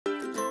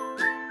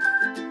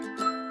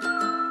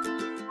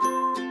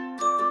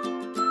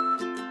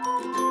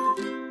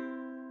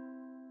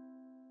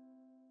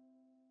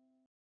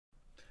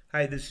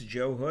Hi, this is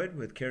Joe Hood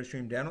with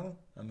CareStream Dental.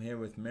 I'm here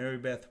with Mary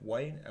Beth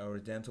White, our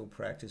dental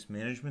practice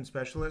management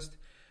specialist.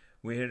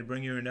 We're here to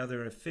bring you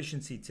another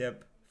efficiency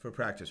tip for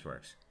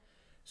PracticeWorks.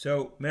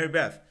 So, Mary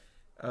Beth,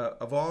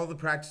 of all the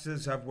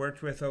practices I've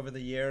worked with over the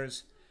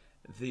years,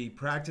 the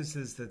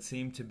practices that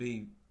seem to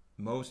be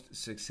most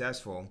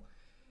successful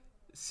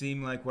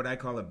seem like what I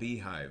call a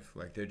beehive.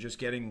 Like they're just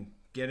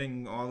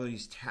getting all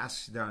these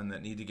tasks done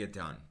that need to get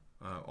done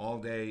all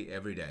day,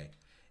 every day.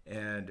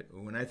 And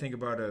when I think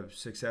about a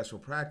successful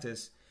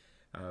practice,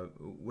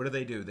 what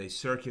do? They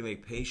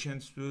circulate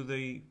patients through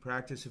the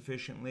practice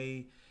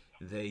efficiently.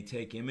 They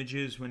take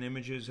images when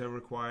images are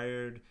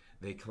required.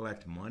 They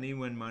collect money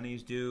when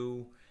money's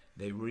due.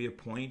 They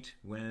reappoint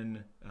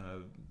when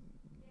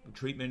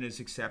treatment is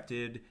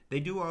accepted. They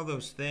do all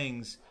those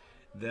things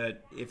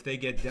that, if they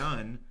get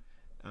done,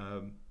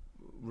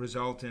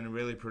 result in a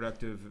really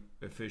productive,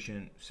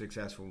 efficient,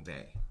 successful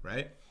day,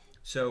 right?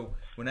 So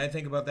when I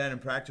think about that in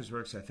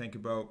PracticeWorks, I think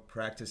about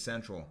Practice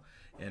Central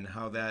and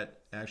how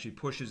that actually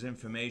pushes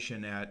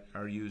information at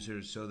our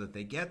users so that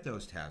they get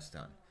those tasks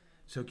done.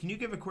 So can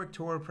you give a quick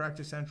tour of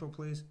Practice Central,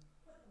 please?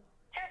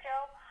 Sure,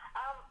 Joe.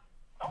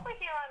 Over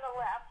here on the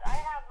left, I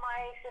have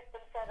my system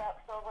set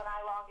up so when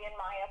I log in,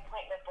 my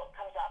appointment book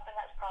comes up, and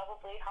that's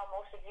probably how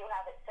most of you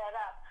have it set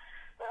up.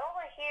 But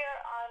over here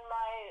on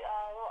my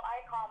little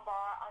icon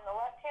bar on the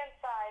left-hand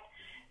side,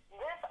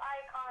 this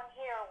icon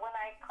here, when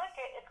I click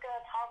it, it's going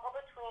to toggle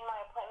between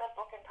my appointment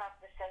book and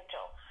Practice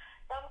Central.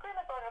 So I'm going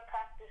to go to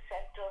Practice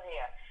Central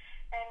here.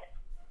 And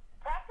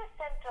Practice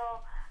Central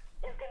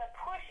is going to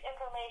push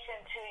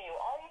information to you.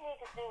 All you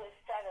need to do is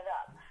set it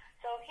up.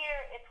 So here,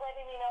 it's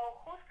letting me know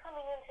who's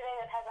coming in today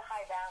that has a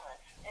high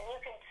balance. And you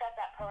can set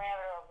that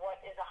parameter of what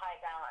is a high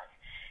balance.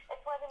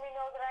 It's letting me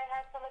know that I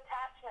have some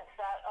attachments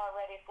that are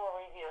ready for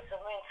review. So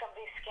when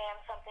somebody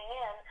scans something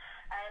in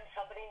and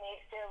somebody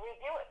needs to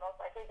review it, most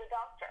likely the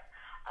doctor.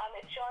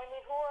 It's showing me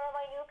who are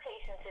my new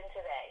patients in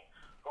today.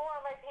 Who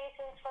are my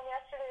patients from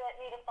yesterday that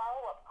need a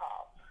follow-up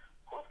call?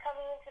 Who's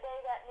coming in today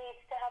that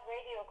needs to have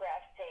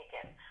radiographs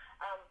taken?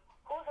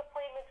 Whose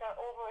appointments are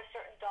over a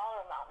certain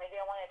dollar amount? Maybe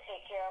I want to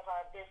take care of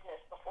our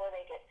business before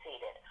they get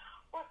seated.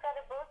 Who's got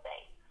a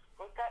birthday?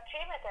 Who's got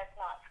treatment that's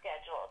not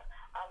scheduled?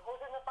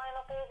 Who's in the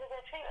final phase of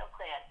their treatment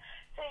plan?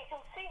 So you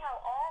can see how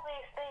all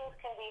these things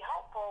can be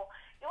helpful.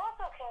 You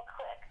also can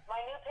click. My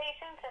new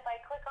patients, if I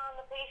click on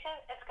the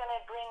patient, it's going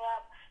to bring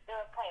up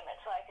their appointment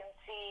so I can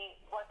see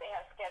what they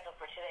have scheduled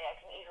for today. I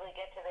can easily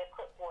get to their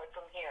clipboard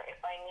from here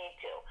if I need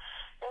to.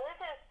 So this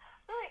is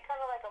really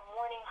kind of like a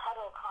morning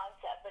huddle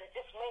concept, but it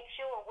just makes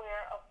you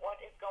aware of what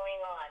is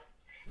going on.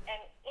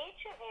 And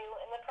each of you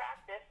in the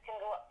practice can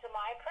go up to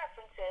My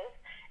Preferences,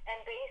 and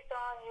based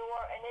on your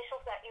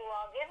initials that you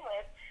log in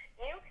with,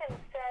 you can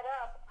set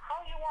up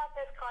how you want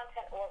this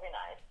content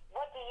organized.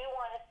 What do you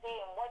want to see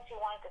and what you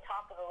want at the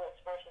top of the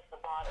list versus the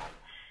bottom.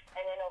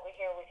 And then over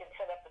here we can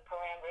set up the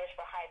parameters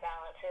for high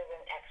balances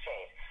and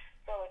x-rays.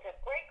 So it's a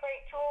great,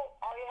 great tool.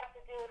 All you have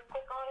to do is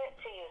click on it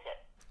to use it.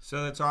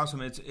 So that's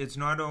awesome. It's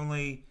not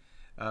only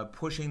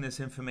pushing this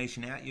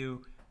information at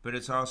you, but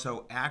it's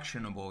also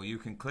actionable. You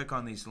can click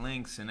on these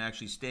links and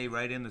actually stay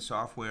right in the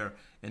software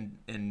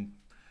and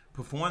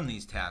perform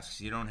these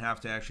tasks. You don't have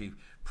to actually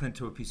print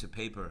to a piece of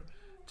paper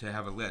to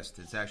have a list.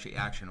 It's actually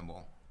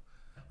actionable.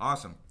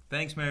 Awesome.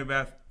 Thanks, Mary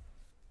Beth.